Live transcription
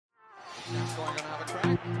Gascoigne going to have a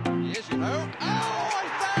crack. He is, you know. Oh, I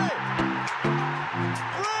say!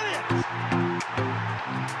 Brilliant!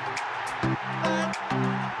 That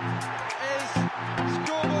is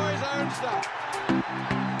schoolboy's own stuff.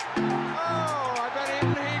 Oh, I bet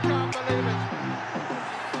even he can't believe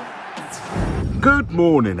it. Good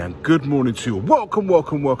morning and good morning to you.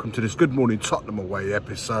 Welcome to this Good Morning Tottenham Away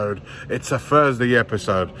episode. It's a Thursday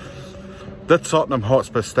episode. The Tottenham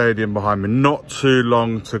Hotspur Stadium behind me. Not too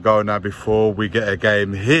long to go now before we get a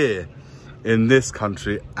game here in this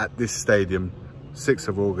country at this stadium, 6th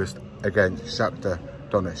of August against Shakhtar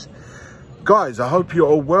Donetsk. Guys, I hope you're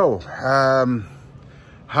all well.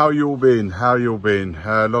 How you all been?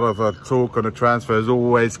 A lot of talk on the transfers,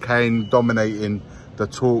 always Kane dominating the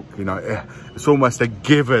talk. You know, it's almost a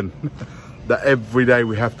given that every day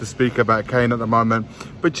we have to speak about Kane at the moment.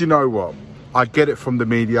 But you know what? I get it from the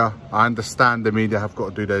media. I understand the media have got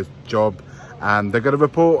to do their job and they're going to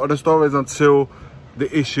report on the stories until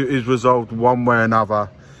the issue is resolved one way or another.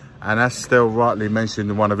 And as Still rightly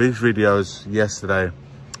mentioned in one of his videos yesterday,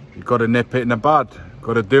 you've got to nip it in the bud.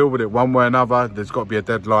 Got to deal with it one way or another. There's got to be a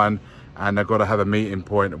deadline and they've got to have a meeting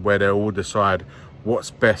point where they all decide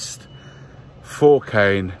what's best for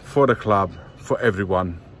Kane, for the club, for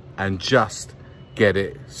everyone, and just get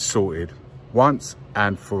it sorted once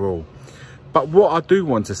and for all. But what I do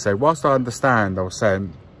want to say, whilst I understand, I was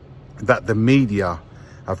saying that the media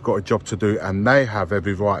have got a job to do and they have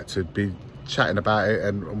every right to be chatting about it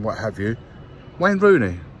and what have you. Wayne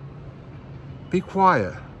Rooney, be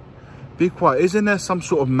quiet. Be quiet. Isn't there some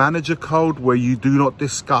sort of manager code where you do not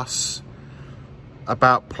discuss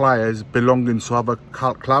about players belonging to other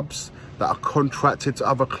clubs that are contracted to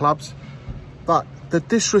other clubs? But the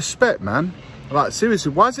disrespect, man. Like,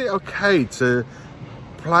 seriously, why is it okay to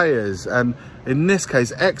players, and in this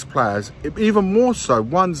case ex-players, even more so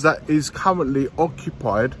ones that is currently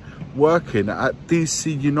occupied working at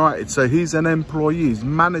DC United? So he's an employee, he's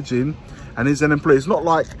managing and he's an employee. It's not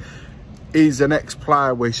like he's an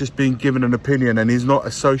ex-player where he's just been given an opinion and he's not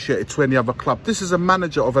associated to any other club. This is a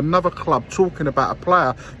manager of another club talking about a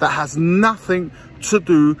player that has nothing to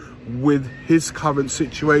do with his current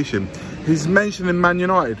situation. He's mentioning Man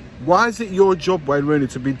United. Why is it your job, Wayne Rooney,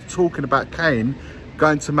 to be talking about Kane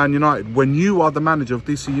going to Man United when you are the manager of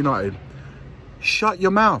DC United? Shut your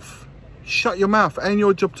mouth. Shut your mouth. Ain't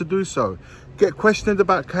your job to do so. Get questioned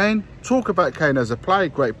about Kane. Talk about Kane as a player,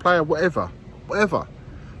 great player, whatever.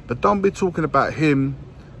 But don't be talking about him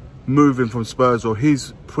moving from Spurs or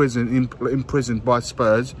his imprisoned by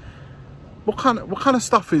Spurs. What kind of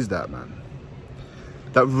stuff is that, man?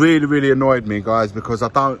 That really annoyed me, guys, because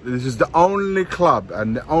this is the only club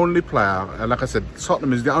and the only player, and like I said,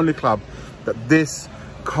 Tottenham is the only club that this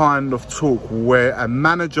kind of talk, where a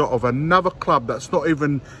manager of another club that's not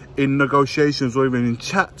even in negotiations or even in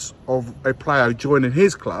chats of a player joining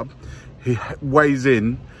his club, he weighs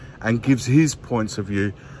in and gives his points of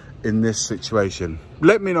view in this situation.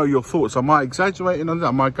 Let me know your thoughts. Am I exaggerating on that?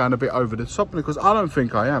 Am I going a bit over the top? Because I don't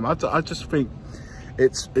think I am. I just think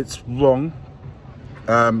it's wrong.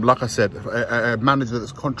 Like I said, a manager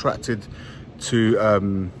that's contracted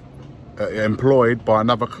to employed by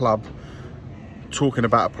another club talking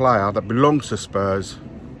about a player that belongs to Spurs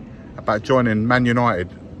about joining Man United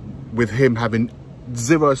with him having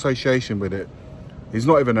zero association with it. He's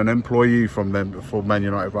not even an employee for Man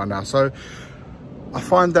United right now. So I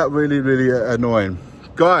find that really annoying.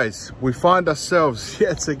 Guys, we find ourselves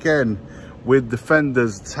yet again with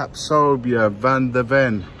defenders Tapsobia, Van der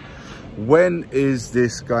Ven. When is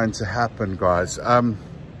this going to happen, guys?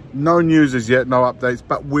 No news as yet, no updates,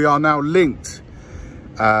 but we are now linked.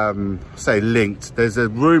 Say linked. There's a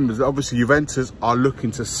rumour, obviously Juventus are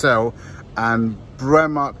looking to sell and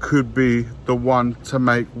Bremer could be the one to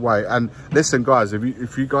make way. And listen, guys,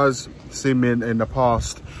 if you guys see me in the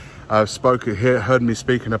past, heard me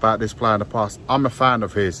speaking about this player in the past, I'm a fan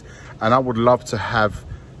of his and I would love to have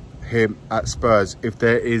him at Spurs if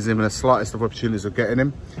there is even the slightest of opportunities of getting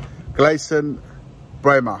him. Gleison,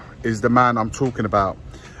 Bremer is the man I'm talking about.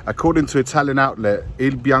 According to Italian outlet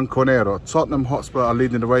Il Bianconero, Tottenham Hotspur are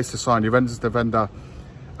leading the race to sign Juventus defender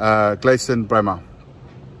Gleison Bremer.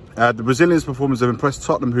 The Brazilian's performance have impressed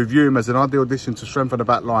Tottenham, who view him as an ideal addition to strengthen the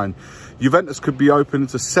back line. Juventus could be open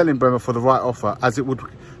to selling Bremer for the right offer, as it would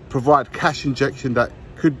provide cash injection that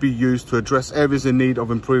could be used to address areas in need of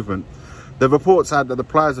improvement. The reports add that the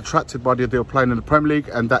player is attracted by the idea of playing in the Premier League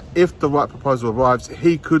and that if the right proposal arrives,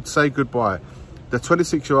 he could say goodbye. The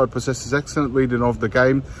 26-year-old possesses excellent reading of the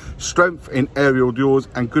game, strength in aerial duels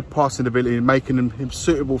and good passing ability, making him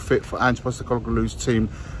suitable fit for Ange Postecoglou's team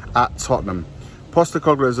at Tottenham.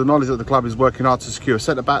 Postecoglou has acknowledged that the club is working hard to secure a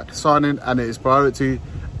centre-back signing and its priority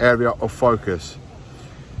area of focus.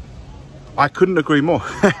 I couldn't agree more.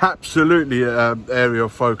 Absolutely, area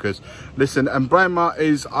of focus. Listen, and Bremer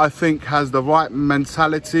is, I think, has the right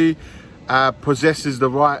mentality, possesses the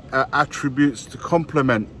right attributes to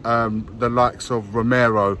complement the likes of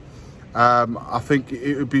Romero. I think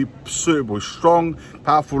it would be suitable, strong,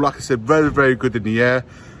 powerful, like I said, very, very good in the air.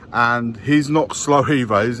 And he's not slow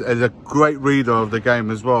either. He's a great reader of the game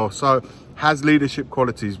as well. So has leadership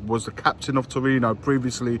qualities, was the captain of Torino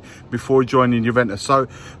previously before joining Juventus. So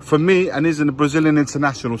for me, and he's a Brazilian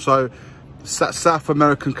international, so South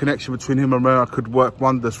American connection between him and Romero could work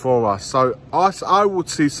wonders for us. So I would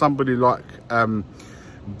see somebody like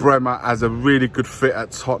Bremer as a really good fit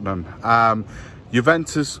at Tottenham.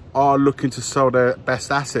 Juventus are looking to sell their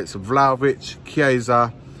best assets, Vlahovic,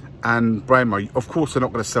 Chiesa and Bremer. Of course, they're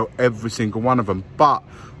not going to sell every single one of them, but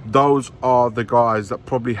those are the guys that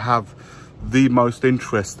probably have the most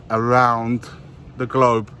interest around the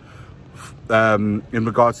globe in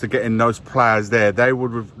regards to getting those players there. They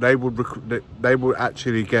would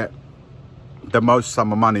actually get the most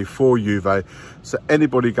sum of money for Juve. So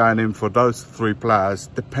anybody going in for those three players,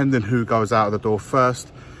 depending who goes out of the door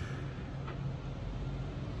first,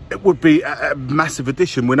 it would be a massive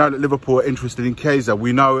addition. We know that Liverpool are interested in Chiesa.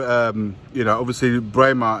 We know, you know, obviously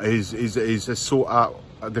Bremer is a sort-out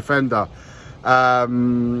defender.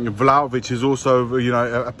 Vlahovic is also, you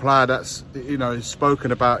know, a player that's, you know,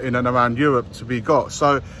 spoken about in and around Europe to be got.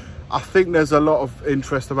 So I think there's a lot of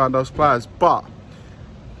interest around those players, but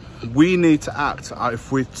we need to act.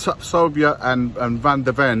 If we Sobia and Van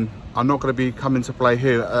der Ven are not going to be coming to play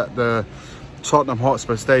here at the Tottenham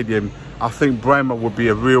Hotspur Stadium, I think Bremer would be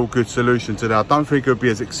a real good solution to that. I don't think it would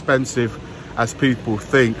be as expensive as people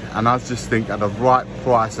think, and I just think at the right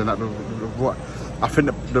price and at the right, I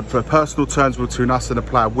think the personal terms between us and the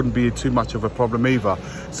player wouldn't be too much of a problem either.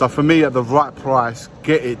 So for me, at the right price,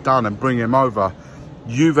 get it done and bring him over.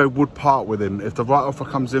 Juve would part with him. If the right offer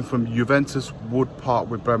comes in from Juventus, would part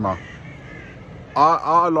with Bremer.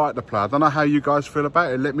 I like the player. I don't know how you guys feel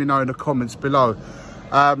about it. Let me know in the comments below.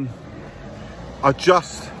 I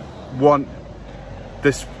just want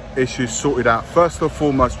this issue sorted out. First and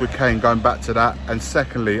foremost with Kane, going back to that, and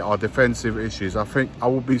secondly our defensive issues. I think I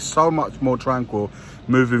will be so much more tranquil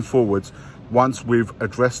moving forwards once we've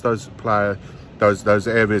addressed those those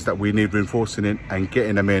areas that we need reinforcing in and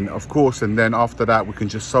getting them in, of course. And then after that, we can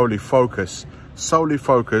just solely focus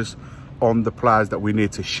on the players that we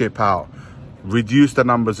need to ship out, reduce the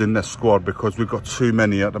numbers in the squad because we've got too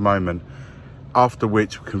many at the moment, after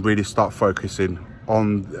which we can really start focusing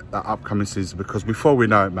on the upcoming season, because before we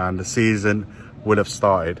know it, man, the season will have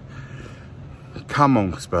started. Come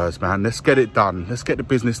on, Spurs, man, let's get it done. Let's get the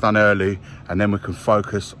business done early, and then we can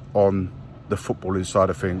focus on the footballing side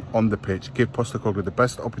of things, on the pitch. Give Postecoglou the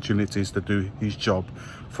best opportunities to do his job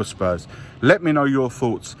for Spurs. Let me know your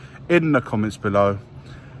thoughts in the comments below.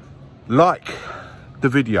 Like the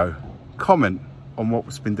video, comment on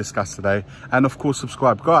what's been discussed today, and of course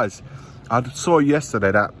subscribe. Guys, I saw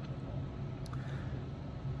yesterday that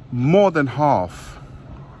more than half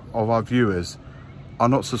of our viewers are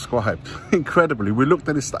not subscribed. Incredibly, we looked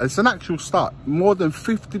at this, it's an actual start. More than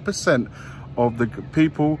 50% of the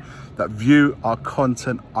people that view our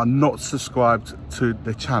content are not subscribed to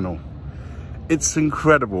the channel. It's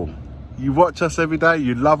incredible. You watch us every day,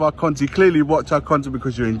 you love our content, you clearly watch our content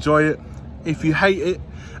because you enjoy it. If you hate it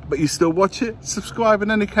but you still watch it, subscribe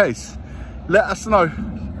in any case. Let us know.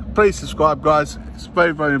 Please subscribe, guys. It's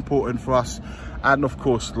very, very important for us. And of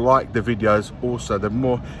course, like the videos also. The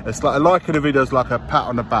more, it's like liking the videos like a pat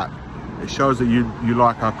on the back. It shows that you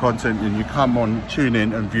like our content and you come on, tune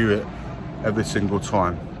in and view it every single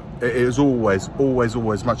time. It is always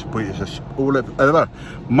much appreciated.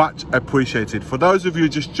 Much appreciated. For those of you who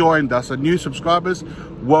just joined us and new subscribers,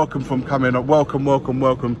 welcome from coming up.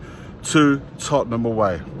 Welcome to Tottenham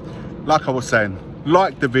Away. Like I was saying,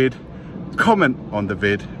 like the vid, comment on the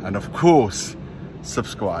vid, and of course,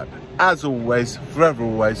 subscribe. As always, forever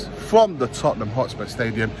always, from the Tottenham Hotspur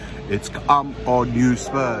Stadium, it's come on you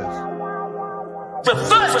Spurs. The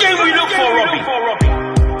first game we look for, Robbie.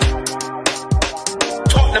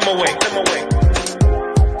 Tottenham away.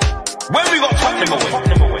 When we got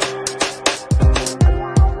Tottenham away.